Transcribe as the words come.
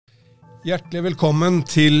Hjertelig velkommen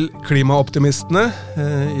til Klimaoptimistene.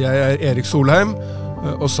 Jeg Erik Solheim,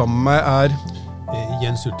 og sammen med meg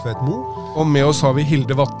Jens Ulltveit-Moe. Og med oss har vi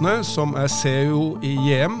Hilde Vatne, som CEO i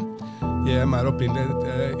JM. JM opprinnelig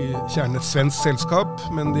i kjernen et svensk selskap,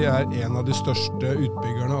 men de en av de største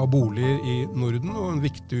utbyggerne av boliger i Norden, og en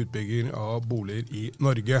viktig utbygger av boliger i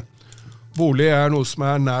Norge. Bolig noe som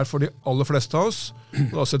nær for de aller fleste av oss.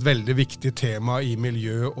 Det også et veldig viktig tema i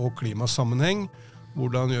miljø- og klimasammenheng.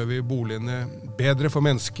 Hvordan gjør vi boligene bedre for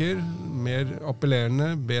mennesker, mer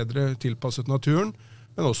appellerende, bedre tilpasset naturen,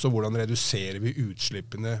 men også hvordan reduserer vi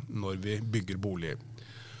utslippene når vi bygger boliger.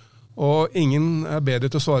 Og ingen bedre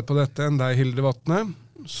til å svare på dette enn deg, Hilde Vatne.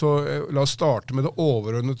 Så la oss starte med det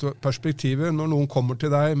overordnede perspektivet. Når noen kommer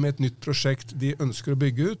til deg med et nytt prosjekt de ønsker å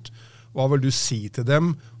bygge ut, hva vil du si til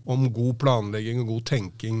dem om god planlegging og god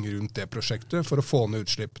tenking rundt det prosjektet for å få ned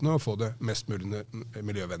utslippene og få det mest mulig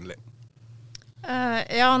miljøvennlig?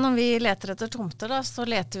 Ja, når vi leter etter tomter da, så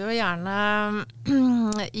leter vi jo gjerne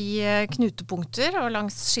i knutepunkter og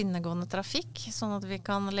langs skinnegående trafikk, sånn at vi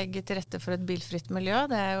kan legge til rette for et bilfritt miljø.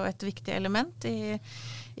 Det jo et viktig element i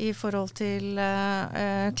forhold til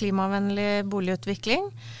klimavennlig boligutvikling.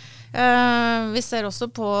 Vi ser også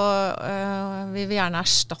på, vi vil gjerne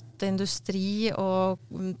erstatte industri og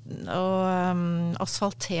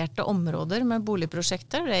asfalterte områder med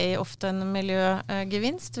boligprosjekter. Det ofte en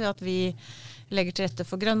miljøgevinst ved at vi legger til rette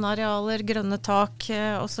for grønne arealer, grønne tak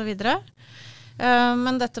og så videre.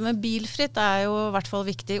 Men dette med bilfritt jo i hvert fall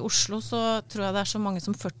viktig. I Oslo så tror jeg det så mange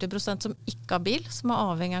som 40% som ikke har bil, som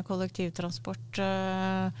avhengig av kollektivtransport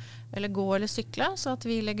eller gå eller sykle, så at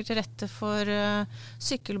vi legger til rette for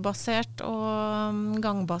sykkelbasert og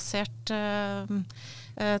gangbasert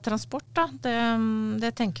transport. Da.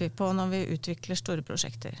 Det tenker vi på når vi utvikler store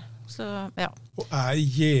prosjekter. Så, ja. Og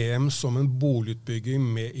JM som en boligutbygging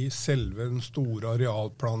med i selve den store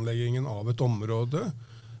arealplanleggingen av et område?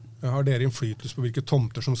 Har dere innflytelse på hvilke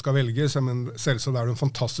tomter som skal velges? Men selvsagt det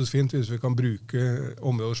fantastisk fint hvis vi kan bruke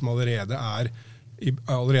områder som allerede har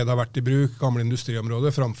vært i bruk, gamle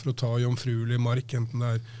industriområder, framfor å ta jomfruelig mark, enten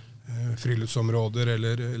det friluftsområder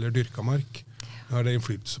eller dyrka mark. Har det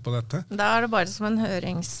innflytelse på dette? Da det bare som en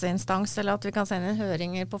høringsinstans, eller at vi kan sende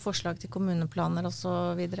høringer på forslag til kommuneplaner og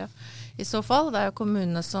så videre. I så fall, det jo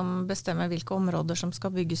kommunene som bestemmer hvilke områder som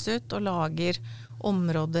skal bygges ut, og lager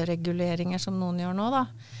områdereguleringer som noen gjør nå. Da.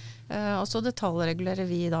 Og så detaljregulerer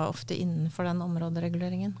vi da ofte innenfor den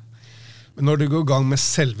områdereguleringen. Men når du går i gang med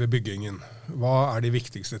selve byggingen, hva de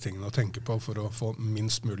viktigste tingene å tenke på for å få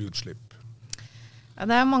minst mulig utslipp?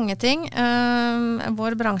 Det mange ting.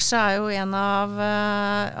 Vår bransje jo en av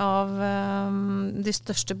de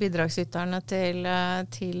største bidragsyterne til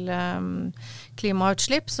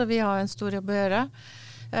klimautslipp, så vi har en stor jobb å gjøre.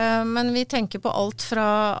 Men vi tenker på alt fra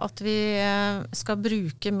at vi skal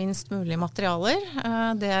bruke minst mulig materialer.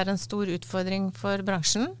 Det en stor utfordring for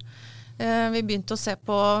bransjen. Vi begynte å se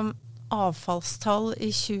på avfallstall i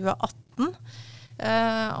 2018,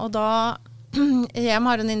 og da JM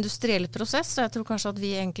har en industriell prosess, så jeg tror kanskje at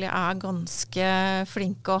vi egentlig ganske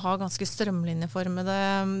flinke og har ganske strømlinjeformet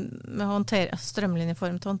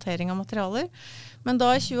håndtering av materialer. Men da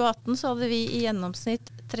i 2018 så hadde vi i gjennomsnitt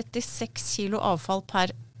 36 kilo avfall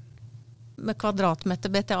per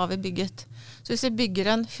kvadratmeter BTA vi bygget. Så hvis vi bygger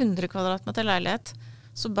en 100 kvadratmeter leilighet,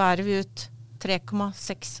 så bærer vi ut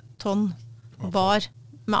 3,6 tonn bar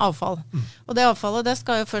med avfall. Og det avfallet det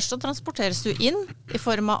skal jo først transporteres inn i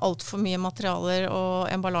form av alt for mye materialer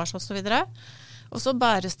og emballasje og så videre. Og så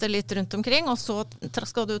bæres det litt rundt omkring, og så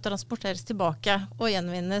skal det jo transporteres tilbake og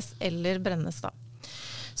gjenvinnes eller brennes da.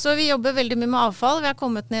 Så vi jobber veldig mye med avfall. Vi har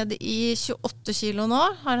kommet ned i 28 kilo nå,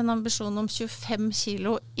 har en ambisjon om 25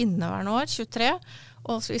 kilo inneværende år, 23,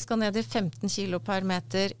 og vi skal ned i 15 kilo per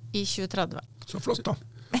meter i 2030. Så flott da.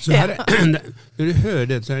 Så når du hører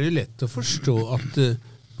det, så det lett å forstå at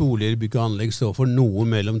boliger, bygg og anlegg står for noe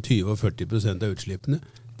mellom 20 og 40% av utslippene.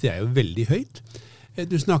 Det jo veldig høyt.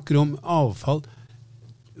 Du snakker om avfall.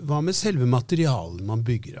 Hva med selve materialen man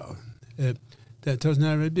bygger av? Det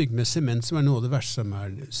tradisjonelt bygd med sement som noe av det verste som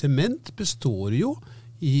Sement består jo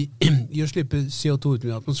i å slippe CO2 ut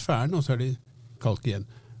i atmosfæren, og så det kalk igjen.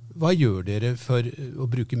 Hva gjør dere for å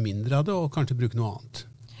bruke mindre av det, og kanskje bruke noe annet?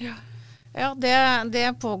 Ja,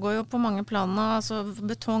 det pågår jo på mange planer. Altså,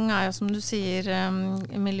 betong jo, som du sier,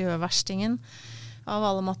 miljøverstingen av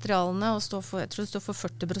alle materialene, og jeg tror det står for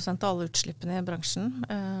 40% av alle utslippene i bransjen.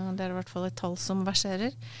 Det I hvert fall et tall som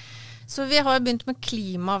verserer. Så vi har begynt med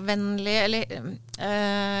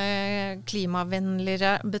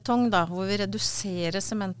klimavennligere betong, da, hvor vi reduserer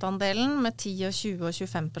sementandelen med 10, 20 og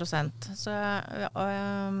 25%. Så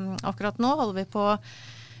akkurat nå holder vi på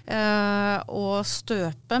og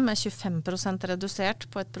støpe med 25% redusert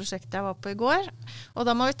på et prosjekt jeg var på i går. Og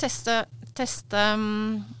da må vi teste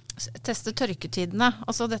tørketidene.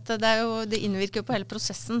 Altså det innvirker jo på hele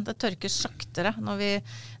prosessen. Det tørker saktere når vi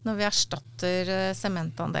erstatter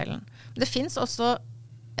sementandelen. Det finnes også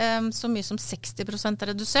så mye som 60%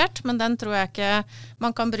 redusert, men den tror jeg ikke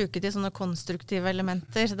man kan bruke til sånne konstruktive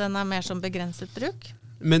elementer. Den mer som begrenset bruk.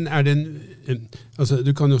 Men altså,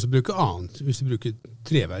 du kan jo også bruke annet. Hvis du bruker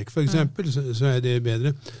treverk for eksempel, så det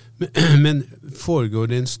bedre. Men foregår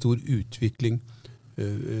det en stor utvikling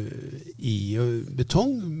i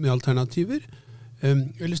betong med alternativer?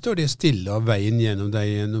 Eller står det stille av veien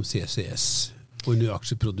gjennom CCS, hvor du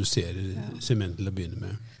akkurat produserer sement til å begynne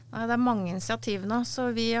med? Nei, det mange initiativ nå,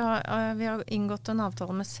 så vi har inngått en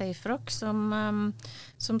avtale med SafeRock som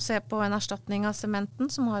ser på en erstatning av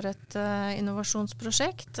sementen, som har et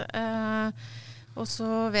innovasjonsprosjekt. Og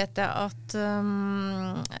så vet jeg at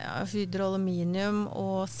Hydro Aluminium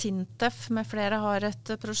og Sintef med flere har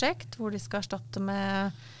et prosjekt hvor de skal erstatte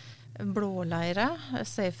med blåleire.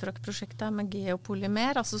 SafeRock-prosjektet med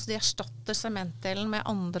geopolymer, altså så de erstatter sementdelen med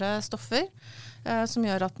andre stoffer som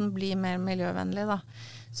gjør at den blir mer miljøvennlig da.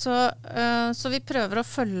 Så vi prøver å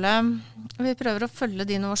følge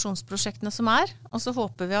de innovasjonsprosjektene som og så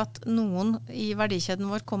håper vi at noen i verdikjeden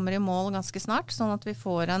vår kommer i mål ganske snart, sånn at vi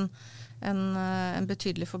får en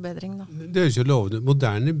betydelig forbedring da. Det jo lovende.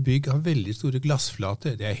 Moderne bygg har veldig store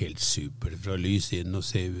glassflater. Det helt supert fra lys inn og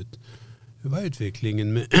se ut. Hva utviklingen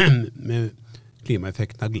med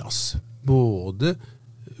klimaeffekten av glass? Både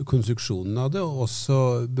konstruksjonen av det og også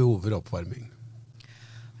behov for oppvarming.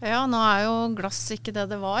 Ja, nå jo glass ikke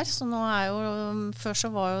det var, så nå før så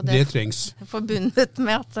var jo det trengs. Forbundet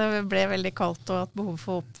med at det ble veldig kaldt og at behovet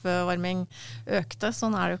for oppvarming økte.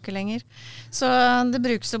 Sånn det jo ikke lenger. Så det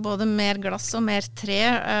brukes jo både mer glass og mer tre,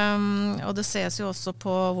 og det ses jo også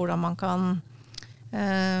på hvordan man kan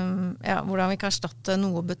hvordan vi kan erstatte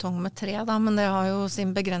noe betong med tre da, men det har jo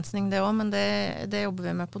sin begrensning det også, men det jobber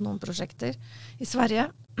vi med på noen prosjekter i Sverige,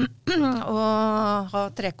 og ha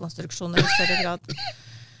trekonstruksjoner i større grad.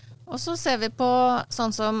 Og så ser vi på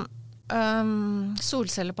sånn som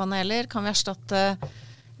solcellepaneler, kan vi erstatte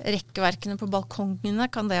rekkverkene på balkongene,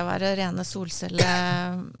 kan det være rene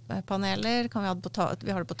solcellepaneler, kan vi har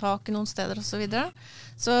det på taket noen steder og så videre.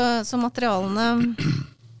 Så materialene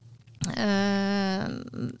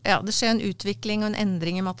det skjer en utvikling og en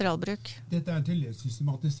endring i materialbruk. Dette til dels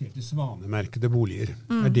systematiserte svanemerkede boliger.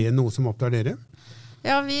 Det noe som opptar dere?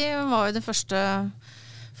 Ja, vi var jo det første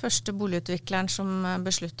boligutvikleren som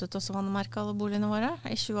besluttet å svanemerke alle boligene våre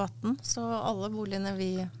i 2018. Så alle boligene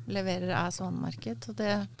vi leverer svanemerket. Og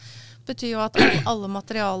det betyr jo at alle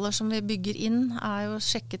materialer som vi bygger inn jo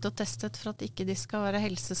sjekket og testet for at ikke de skal være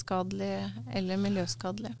helseskadelige eller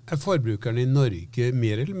miljøskadelige. Forbrukerne i Norge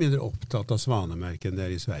mer eller mindre opptatt av svanemerket enn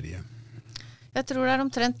det i Sverige? Jeg tror det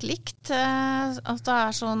omtrent likt. At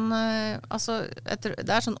det sånn,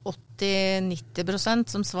 det sånn 80-90%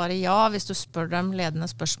 som svarer ja hvis du spør dem ledende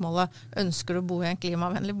spørsmålet ønsker du å bo i en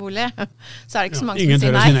klimavennlig bolig? Så det ikke så mange som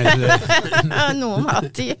sier nei. Ingen tør å si nei til det. Noen har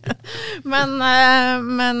 10. Men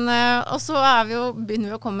og så begynner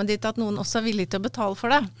vi å komme dit at noen også villige til å betale for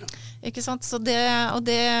det. Ikke sant? Så det jo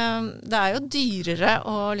dyrere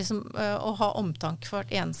å ha omtanke for hvert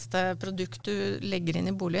eneste produkt du legger inn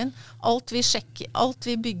i boligen. Alt vi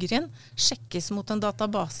bygger inn sjekkes mot en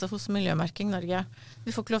database hos Miljømerking Norge.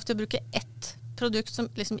 Vi får ikke lov til å bruke ett produkt som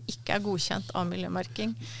ikke godkjent av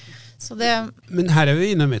Miljømerking. Men her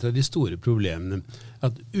vi innom et av de store problemene,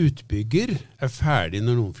 at utbygger ferdig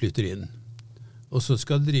når noen flytter inn, og så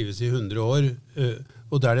skal det drives i 100 år,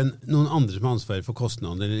 og det det noen andre som har ansvaret for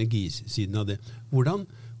kostnader og energisiden av det.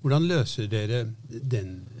 Hvordan løser dere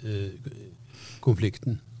den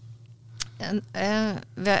konflikten?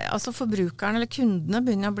 Altså forbrukerne eller kundene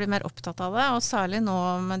begynner å bli mer opptatt av det, og særlig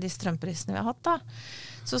nå med de strømprisene vi har hatt da,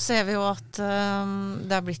 så ser vi jo at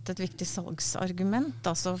det blitt et viktig salgsargument,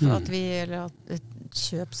 altså for eller et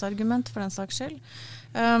kjøpsargument for den saks skyld.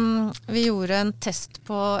 Vi gjorde en test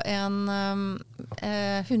på en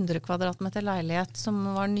 100 kvadratmeter leilighet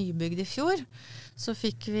som var nybygd i fjor. Så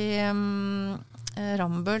fikk vi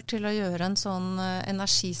Rambøll til å gjøre en sånn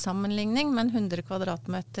energisammenligning med en 100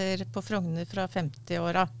 kvadratmeter på Frogner fra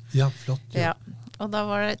 50-åra. Ja, flott. Ja. Og da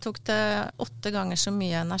tok det 8 ganger så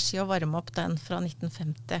mye energi å varme opp den fra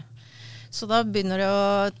 1950. Så da begynner det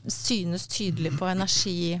å synes tydelig på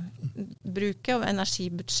energibruket og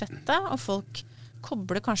energibudsjettet, og folk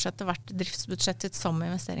kobler kanskje etter hvert driftsbudsjettet sammen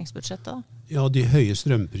med investeringsbudsjettet. Da. Ja, de høye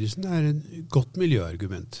strømprisene et godt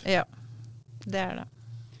miljøargument. Ja, det det.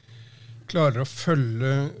 klarer å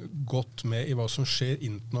følge godt med i hva som skjer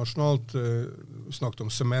internasjonalt. Vi snakket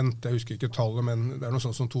om sement, jeg husker ikke tallet, men det er noe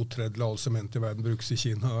sånt som 2/3 av all sement i verden brukes i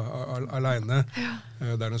Kina alene.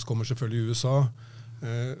 Dernest kommer selvfølgelig USA.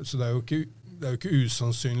 Så det er jo ikke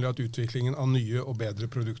usannsynlig at utviklingen av nye og bedre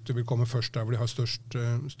produkter vil komme først der hvor de har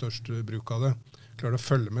størst bruk av det. Klarer å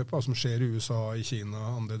følge med på hva som skjer i USA, i Kina,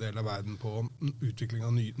 andre deler av verden på utvikling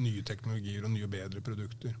av nye teknologier og nye bedre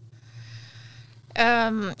produkter.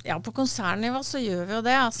 Ja, på konsernnivå så gjør vi jo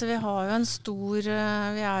det. Altså, vi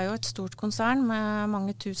er jo et stort konsern med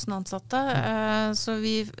mange tusen ansatte, så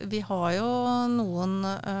vi har jo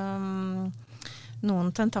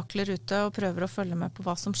noen tentakler ute og prøver å følge med på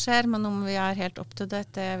hva som skjer, men om vi er helt up to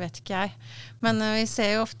date, det vet ikke jeg. Men vi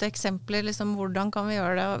ser jo ofte eksempler, liksom, hvordan kan vi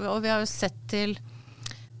gjøre det, og vi har jo sett til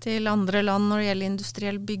andre land når det gjelder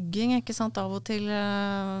industriell bygging, ikke sant, av og til,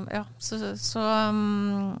 ja, så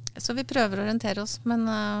vi prøver å orientere oss, men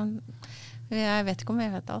jeg vet ikke om vi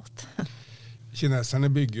vet alt. Kineserne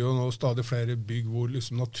bygger jo nå stadig flere bygg hvor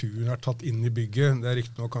liksom naturen er tatt inn i bygget. Det er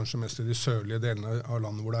riktig nok kanskje mest i de sørlige delene av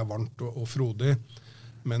landet hvor det er varmt og frodig,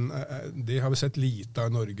 men det har vi sett lite av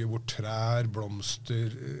i Norge, hvor trær, blomster,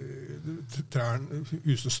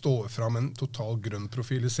 husene står fram en total grønn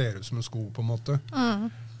profil. Det ser ut som en skog på en måte.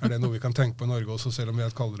 Er det noe vi kan tenke på i Norge også, selv om vi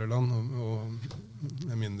er et kaldere land og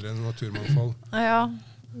er mindre naturmangfold? Ja,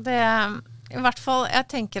 i hvert fall, jeg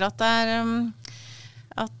tenker at det er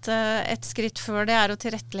at et skritt før det er å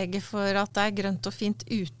tilrettelegge for at det er grønt og fint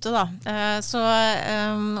ute da. Så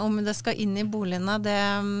om det skal inn i boligene,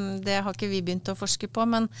 det har ikke vi begynt å forske på,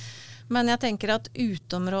 men jeg tenker at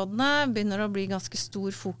uteområdene begynner å bli ganske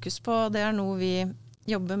stor fokus på, og det er noe vi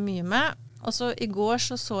jobber mye med. Og så i går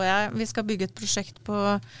så jeg, vi skal bygge et prosjekt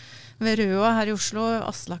ved Røa her i Oslo,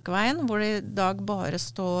 Aslakveien, hvor det i dag bare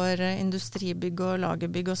står industribygg og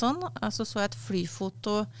lagerbygg og sånn. Altså så jeg et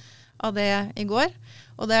flyfoto av det i går,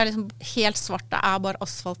 og det er liksom helt svart, det er bare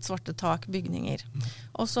asfalt, svarte tak, bygninger.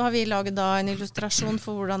 Og så har vi laget da en illustrasjon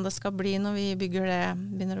for hvordan det skal bli når vi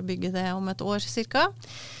begynner å bygge det om et år cirka,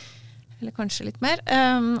 eller kanskje litt mer.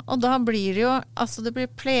 Og da blir det jo, altså det blir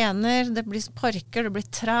plener, det blir parker, det blir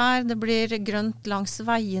trær, det blir grønt langs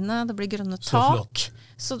veiene, det blir grønne tak.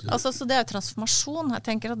 Så det er jo transformasjon. Jeg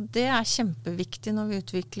tenker at det er kjempeviktig når vi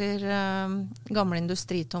utvikler gamle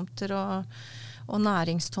industritomter og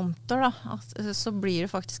næringstomter, da. Så blir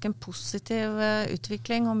det faktisk en positiv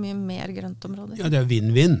utvikling og mye mer grøntområder. Ja, det er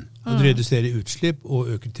vinn-vinn. Å redusere utslipp og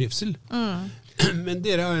øke trivsel. Men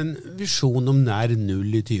dere har en visjon om nær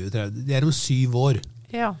null i 2030. Det er om 7 år.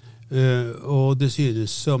 Ja. Og det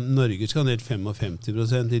synes som Norge skal ned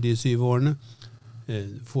 55% i de 7 årene.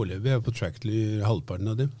 Foreløpig er på track til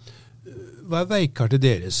halvparten av det. Hva er veikartet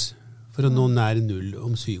deres for å nå nær null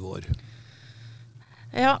om 7 år?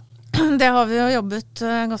 Ja, det har vi jo jobbet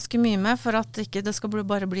ganske mye med for at ikke det skal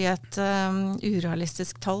bare bli et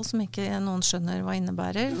urealistisk tall som ikke noen skjønner hva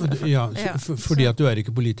innebærer. Fordi at du er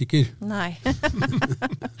ikke politiker. Nei.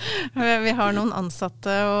 Vi har noen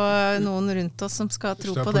ansatte og noen rundt oss som skal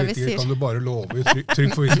tro på det vi sier. Kan du bare love i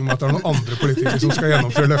trygg forvissning om at det er noen andre politikere som skal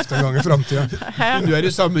gjennomføre løftet en gang i fremtiden. Men du er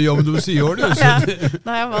i samme jobb om 7 år, du. Ja, da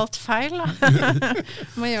har jeg valgt feil, da.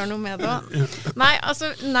 Må gjøre noe med det. Nei,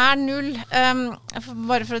 altså nær null,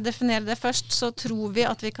 bare for å definere det først, så tror vi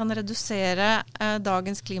at vi kan redusere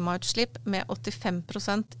dagens klimautslipp med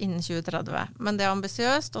 85% innen 2030. Men det er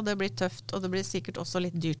ambisiøst, og det blir tøft, og det blir sikkert også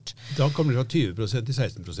litt dyrt. Da kommer det fra 20% til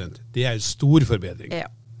 16%. Det er en stor forbedring. Ja.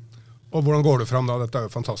 Og hvordan går det fram da? Dette er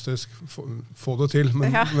jo fantastisk. Få det til,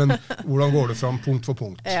 men hvordan går det fram punkt for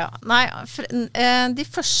punkt? Ja, nei, de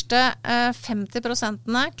første 50%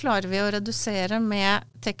 klarer vi å redusere med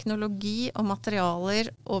teknologi og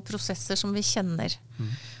materialer og prosesser som vi kjenner.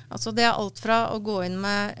 Altså det er alt fra å gå inn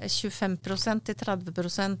med 25% til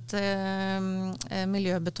 30%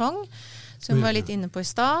 miljøbetong, som vi var litt inne på i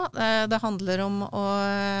stad. Det handler om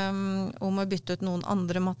å bytte ut noen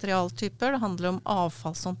andre materialtyper. Det handler om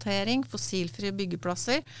avfallshåndtering, fossilfrie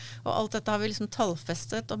byggeplasser. Og alt dette har vi liksom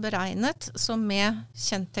tallfestet og beregnet. Så med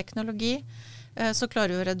kjent teknologi så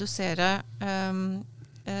klarer vi å redusere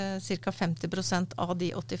ca. 50% av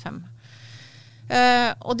de 85.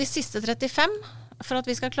 Og de siste 35, for at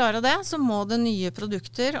vi skal klare det, så må det nye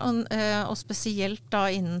produkter, og spesielt da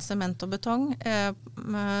innen sement og betong,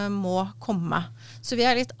 må komme. Så vi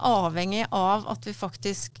er litt avhengig av at vi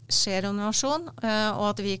faktisk skjer innovasjon, og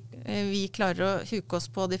at vi klarer å huke oss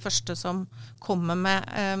på de første som kommer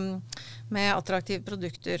med attraktive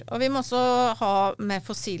produkter. Og vi må også ha med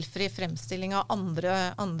fossilfri fremstilling av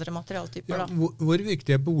andre materialtyper. Ja, hvor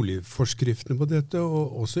viktig er boligforskriftene på dette,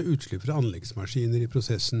 og også utslipp fra anleggsmaskiner i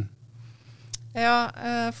prosessen? Ja,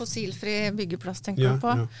 fossilfri byggeplass tenker jeg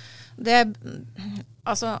på.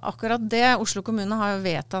 Altså akkurat det, Oslo kommune har jo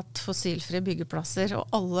vedtatt fossilfrie byggeplasser,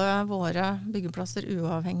 og alle våre byggeplasser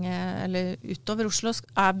uavhengig, eller utover Oslo,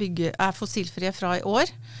 er fossilfrie fra i år.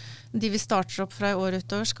 De vi starter opp fra i år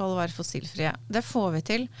utover skal være fossilfrie. Det får vi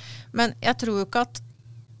til. Men jeg tror jo ikke at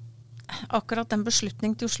akkurat den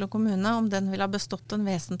beslutning til Oslo kommune, om den vil ha bestått en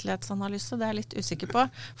vesentlighetsanalyse, det er jeg litt usikker på,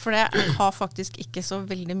 for det har faktisk ikke så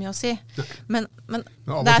veldig mye å si. Men det er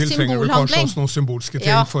symbolhandling. Av og til trenger vi kanskje også noen symbolske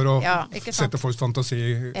ting for å sette folks fantasi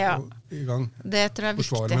i gang. Det tror jeg er viktig.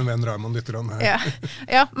 Forsvare med venn Raymond litt her.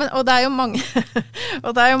 Og det er jo mange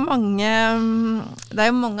og det er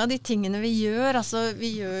jo mange av de tingene vi gjør. Altså,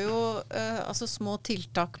 vi gjør jo små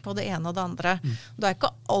tiltak på det ene og det andre. Det er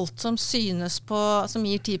ikke alt som synes på, som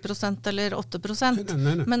gir 10% eller 8%.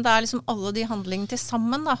 Nei. Men det er liksom alle de handlingene til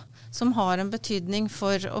sammen da, som har en betydning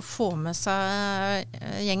for å få med seg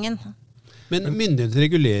gjengen. Men myndighetenes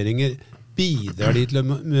reguleringer, bidrar de til å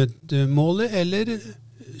møte målet, eller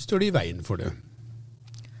står de i veien for det?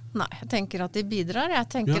 Nei, jeg tenker at de bidrar. Jeg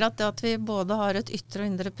tenker at det at vi både har et ytre og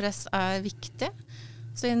indre press er viktig.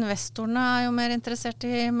 Så investorene er jo mer interessert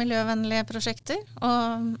i miljøvennlige prosjekter,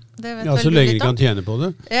 og det vet så lenge de kan tjene på det.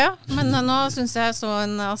 Ja, men nå synes jeg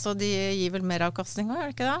de gir vel mer avkastning, gjør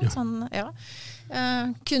det ikke det? Sånn,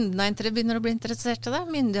 kundene begynner å bli interessert i det,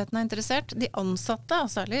 myndighetene er interessert, de ansatte,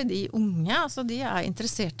 og særlig de unge, de er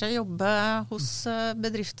interessert i å jobbe hos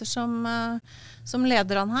bedrifter som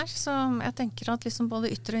lederne her, så jeg tenker at liksom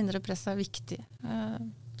både ytre og indre press er viktig,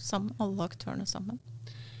 alle aktørene sammen.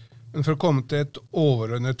 Men for å komme til et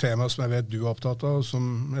overordnet tema som jeg vet du er opptatt av, og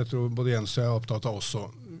som jeg tror både Jens og jeg er opptatt av også.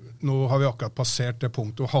 Nå har vi akkurat passert det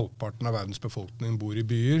punktet hvor halvparten av verdens befolkning bor i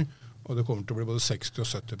byer, og det kommer til å bli både 60 og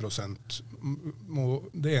 70%.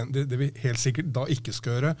 Det vi helt sikkert da ikke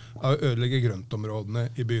skal gjøre, er å ødelegge grøntområdene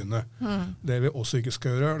i byene. Det vi også ikke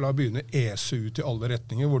skal gjøre, la byene ese ut i alle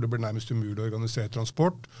retninger, hvor det blir nærmest umulig å organisere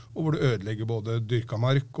transport, og hvor det ødelegger både dyrka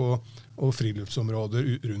mark og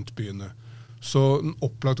friluftsområder rundt byene. Så den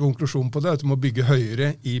opplagte konklusjonen på det er at vi må bygge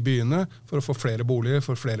høyere i byene for å få flere boliger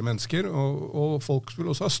for flere mennesker, og folk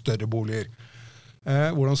vil også ha større boliger.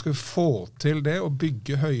 Hvordan skal vi få til det å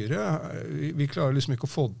bygge høyere? Vi klarer liksom ikke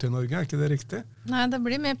å få det til i Norge, er ikke det riktig? Nei, det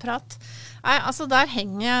blir mer prat. Nei, der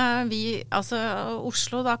henger vi,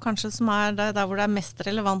 Oslo da kanskje som er der hvor det er mest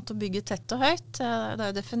relevant å bygge tett og høyt. Det er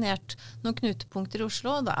jo definert noen knutepunkter i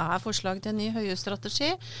Oslo. Det er forslag til en ny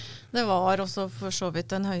høyhusstrategi. Det var også for så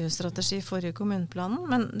vidt en høyhusstrategi i forrige kommuneplanen,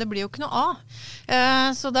 men det blir jo ikke noe av.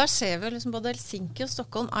 Så der ser vi liksom både Helsinki og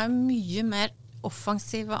Stockholm er mye mer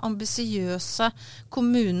offensive, ambisiøse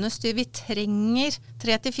kommunestyr. Vi trenger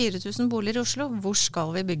 3-4 000 boliger i Oslo. Hvor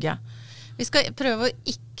skal vi bygge? Vi skal prøve å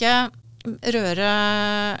ikke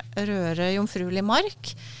røre jomfruelig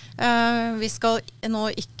mark. Vi skal nå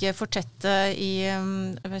ikke fortette i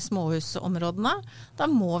småhusområdene. Da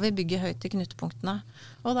må vi bygge høyt i knutepunktene.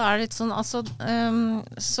 Og det er litt sånn, så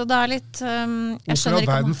det er litt hvorfor av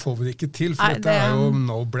verden får vi det ikke til? For dette er jo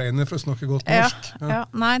no-brainer for å snakke godt norsk.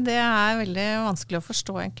 Nei, det er veldig vanskelig å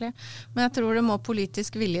forstå egentlig. Men jeg tror det må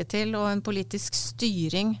politisk vilje til, og en politisk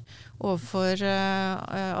styring overfor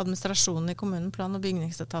administrasjonen i kommunen, plan- og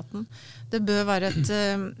bygningsetaten. Det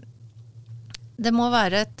må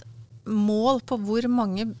være et mål på hvor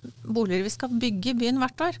mange boliger vi skal bygge i byen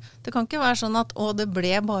hvert år. Det kan ikke være sånn at det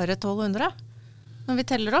ble bare 1200 når vi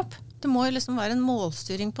teller opp. Det må jo liksom være en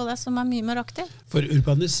målstyring på det som er mye mer aktiv. For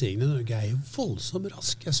urbaniseringen i Norge er jo voldsomt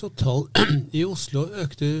rask. Jeg så tall i Oslo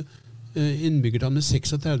økte innbyggertall med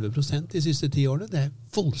 36% de siste 10 årene. Det er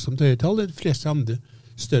voldsomt høye tall. De fleste andre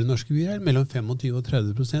større norske byer er mellom 25 og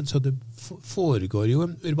 30%, så det foregår jo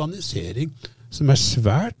en urbanisering som er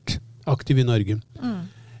svært aktiv i Norge.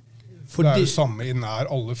 Det er jo samme i nær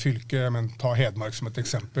alle fylker, men ta Hedmark som et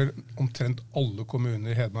eksempel. Omtrent alle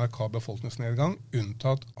kommuner i Hedmark har befolkningsnedgang,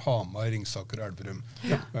 unntatt Hamar, Ringsaker og Elverum.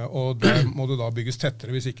 Og der må det da bygges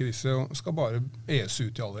tettere, hvis ikke disse skal bare ese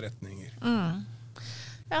ut i alle retninger.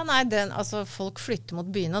 Ja, nei, folk flytter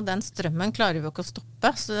mot byene, og den strømmen klarer vi ikke å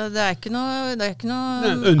stoppe. Så det er ikke noe...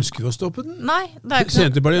 Nei, ønsker vi å stoppe den? Nei, det er ikke noe...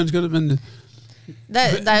 Senterpartiet ønsker det, men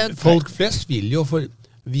folk flest vil jo for...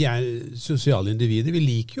 Vi er sosiale individer, vi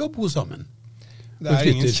liker jo å bo sammen.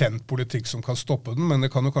 Det ingen kjent politikk som kan stoppe den, men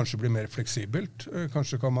det kan jo kanskje bli mer fleksibelt.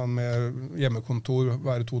 Kanskje kan man med hjemmekontor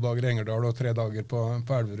være 2 dager i Engerdal og 3 dager på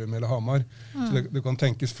Elverum eller Hamar. Så det kan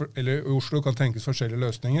tenkes, eller i Oslo kan tenkes forskjellige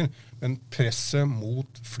løsninger, men presset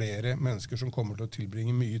mot flere mennesker som kommer til å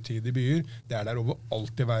tilbringe mye tid i byer, det der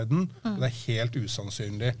overalt i verden, og det helt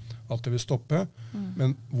usannsynlig at det vil stoppe.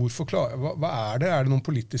 Men hva det? Det noen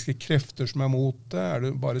politiske krefter som mot det?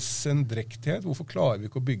 Det bare sendrektighet? Hvorfor klarer vi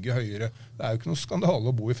ikke å bygge høyere? Det jo ikke noe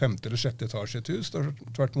skandale å bo i 5. eller 6. etasje i et hus.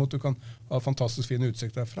 Tvert imot, du kan ha fantastisk fin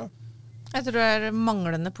utsikt derfra. Jeg tror det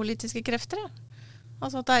manglende politiske krefter.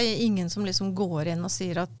 Altså at det ingen som liksom går inn og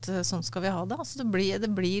sier at sånn skal vi ha det. Altså det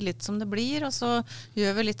blir litt som det blir, og så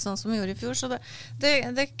gjør vi litt sånn som vi gjorde i fjor. Så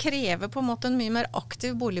det krever på en måte en mye mer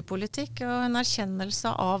aktiv boligpolitikk og en erkjennelse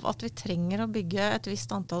av at vi trenger å bygge et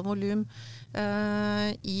visst antall volum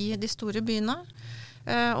i de store byene,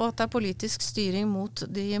 og at det politisk styring mot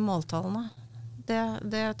de måltallene.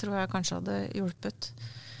 Det tror jeg kanskje hadde hjulpet.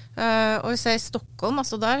 Og vi ser i Stockholm,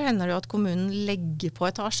 altså der hender det jo at kommunen legger på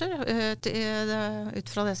etasjer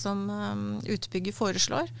ut fra det som utbygger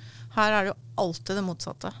foreslår. Her det jo alltid det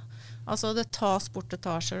motsatte. Altså det tas bort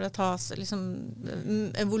etasjer, det tas liksom,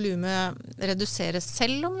 volumet reduseres,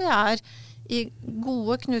 selv om vi i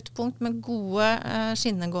gode knutepunkt med gode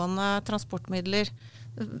skinnegående transportmidler,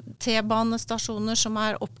 T-banestasjoner som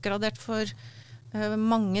oppgradert for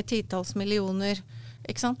mange titalls millioner,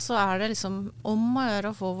 ikke sant? Så det liksom om å gjøre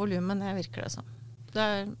å få volumen, det virker det som.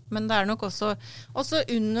 Men det nok også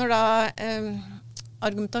under da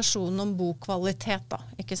argumentasjonen om bokvalitet da,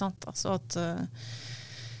 ikke sant? Altså at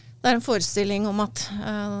det en forestilling om at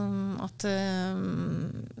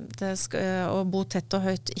å bo tett og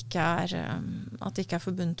høyt ikke at det ikke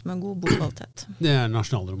forbundet med god bokvalitet. Det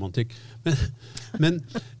nasjonalromantikk. Men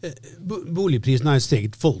boligprisen har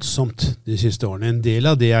steget voldsomt de siste årene. En del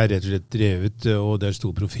av det rett og slett drevet, og det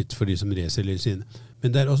stor profitt for de som reselger sine.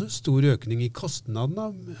 Men det også stor økning i kostnaden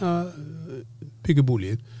av bygge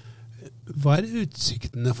boliger. Hva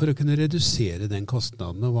utsiktene for å kunne redusere den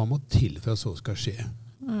kostnaden, og hva må til for at så skal skje?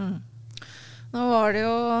 Nå var det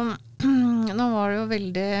jo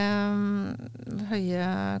veldig høye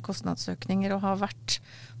kostnadsøkninger og har vært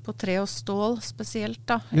på tre og stål spesielt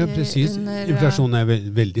da. Ja, precis.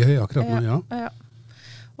 Inflasjonen veldig høy akkurat nå, ja.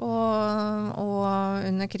 Og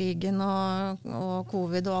under krigen og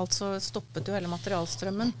covid og alt så stoppet jo hele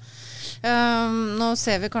materialstrømmen. Nå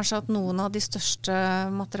ser vi kanskje at noen av de største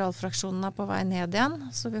materialfraksjonene på vei ned igjen,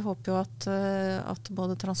 så vi håper jo at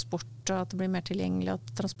både transport, at det blir mer tilgjengelig, at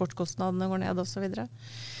transportkostnadene går ned og så videre.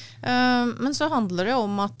 Men så handler det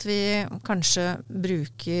om at vi kanskje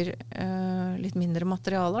bruker litt mindre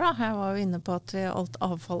materialer da. Jeg var jo inne på at alt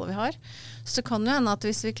avfallet vi har. Så det kan jo hende at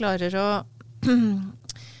hvis vi klarer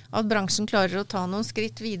at bransjen klarer å ta noen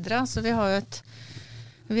skritt videre, så vi har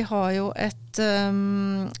jo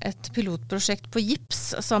et pilotprosjekt på gips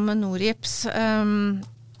sammen med Nordgips,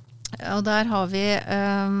 og der har vi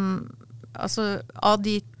altså av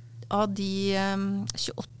de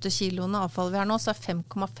 28 kiloene avfall vi har nå, så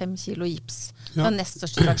 5,5 kilo gips. Ja. Det nest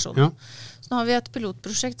største fraksjonen. Ja. Så nå har vi et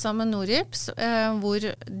pilotprosjekt sammen med Nordgips, hvor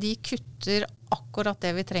de kutter akkurat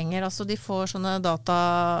det vi trenger. Altså de får sånne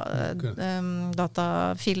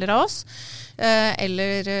datafiler av oss,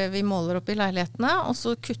 eller vi måler opp i leilighetene, og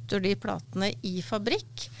så kutter de platene i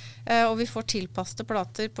fabrikk. Og vi får tilpasste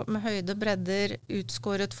plater med høyde, bredder,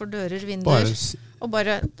 utskåret for dører, vinduer.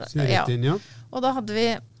 Og da hadde vi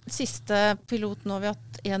siste pilot nå, vi har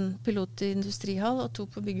hatt en pilot i industrihall og 2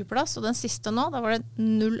 på byggeplass, og den siste nå, da var det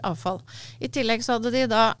 0 avfall. I tillegg så hadde de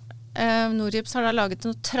da, Nordgips har da laget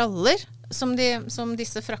noen traller som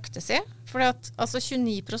disse fraktes i, fordi at altså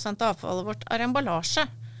 29% av avfallet vårt emballasje.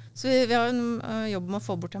 Så vi har en jobb med å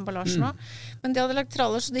få bort emballasje nå. Men de hadde lagt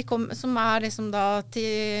traller som liksom da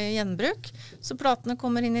til gjenbruk, så platene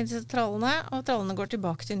kommer inn i disse trallene, og trallene går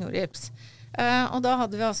tilbake til Nordgips. Og da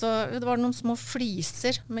hadde vi det var noen små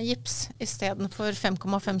fliser med gips i stedet for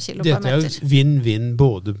 5,5 kilo per meter. Dette vinn-vinn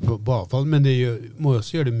både på avfall, men det må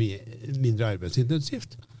også gjøre det mindre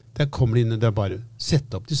arbeidsintensivt. Der kommer det inn, det bare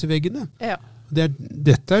sette opp disse veggene. Ja.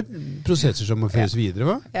 Dette prosesser som må føres videre,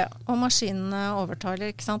 hva? Ja, og maskinene overtar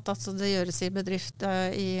det, ikke sant? Altså det gjøres i bedrift,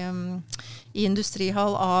 i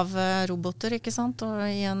industrihall av roboter, ikke sant? Og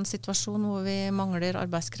i en situasjon hvor vi mangler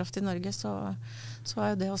arbeidskraft i Norge, så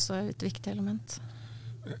jo det også et viktig element.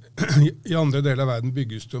 I andre deler av verden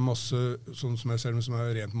bygges det masse, sånn som jeg ser det, som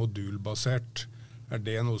rent modulbasert.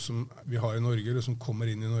 Det noe som vi har i Norge, eller som kommer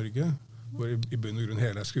inn i Norge? Hvor i bunn og grunn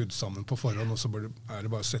hele skudd sammen på forhånd, og så det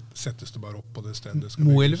bare settes det bare opp på det stedet.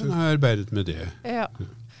 Moelven har arbeidet med det. Ja,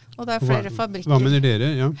 Og det er flere fabrikker. Hva mener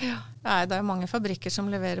dere? Ja. Ja, det er mange fabrikker som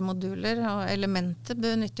leverer moduler, og elementer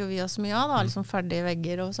benytter jo vi oss mye av, da, liksom ferdige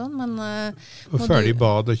vegger og sånn. Men, og ferdig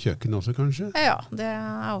bad og kjøkken også, kanskje? Ja, det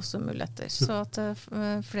er også muligheter. Så at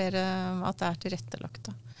det er tilrettelagt.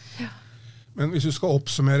 Da. Ja. Men hvis du skal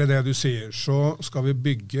oppsummere det du sier, så skal vi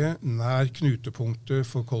bygge nær knutepunkter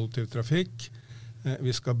for kollektivtrafikk.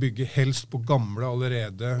 Vi skal bygge helst på gamle,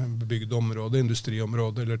 allerede bebygde områder,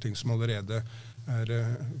 industriområder eller ting som allerede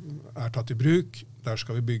er tatt i bruk. Der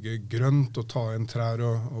skal vi bygge grønt og ta inn trær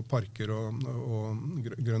og parker og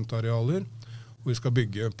grøntarealer. Og vi skal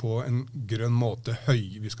bygge på en grønn måte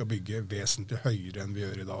Vi skal bygge vesentlig høyere enn vi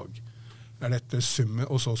gjør i dag. Dette summet,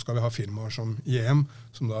 og så skal vi ha firmaer som JM,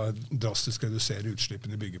 som da drastisk reduserer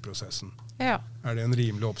utslippene i byggeprosessen. Ja. Er det en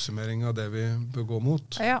rimelig oppsummering av det vi bør gå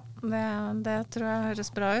mot? Ja, det tror jeg høres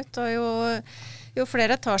bra ut. Og jo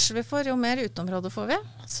flere etasjer vi får, jo mer uteområde får vi.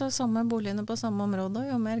 Så samme boligene på samme område,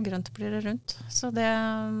 jo mer grønt blir det rundt. Så det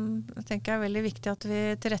tenker jeg er veldig viktig at vi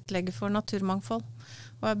tilrettelegger for naturmangfold.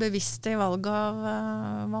 Og er bevisste i valg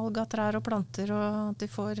av trær og planter, og at de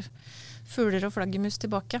får fugler og flaggermus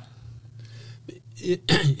tilbake.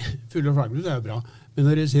 Full og flaggermus er jo bra, men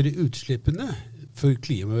når jeg ser utslippene for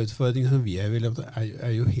klimautfordringen som vi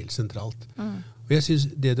er jo helt sentralt. Og jeg synes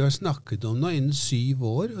det du har snakket om nå innen 7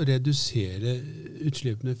 år, å redusere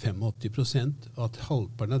utslippene 85%, og at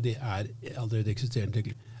halvparten av det allerede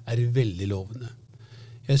eksisterende, er veldig lovende.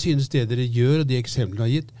 Jeg synes det dere gjør, og de eksemplene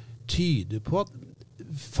har gitt, tyder på at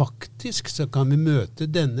faktisk så kan vi møte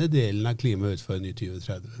denne delen av klimautfordringen i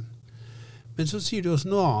 2030. Men så sier du også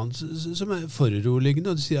noe annet som er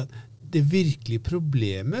foruroligende, og du sier at det virkelige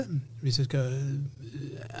problemet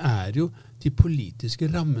er jo de politiske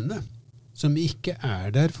rammene, som ikke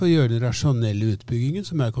er der for å gjøre den rasjonelle utbyggingen,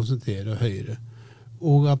 som er konsentrere og høyere.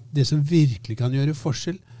 Og at det som virkelig kan gjøre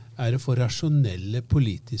forskjell, er å få rasjonelle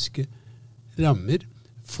politiske rammer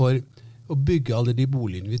for å bygge alle de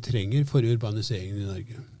boligene vi trenger for urbaniseringen i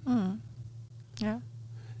Norge. Ja.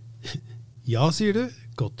 Ja, sier du.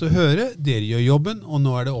 Godt å høre. Dere gjør jobben, og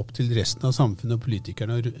nå er det opp til resten av samfunnet og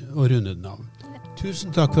politikerne å runde den av.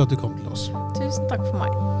 Tusen takk for at du kom til oss. Tusen takk for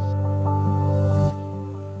meg.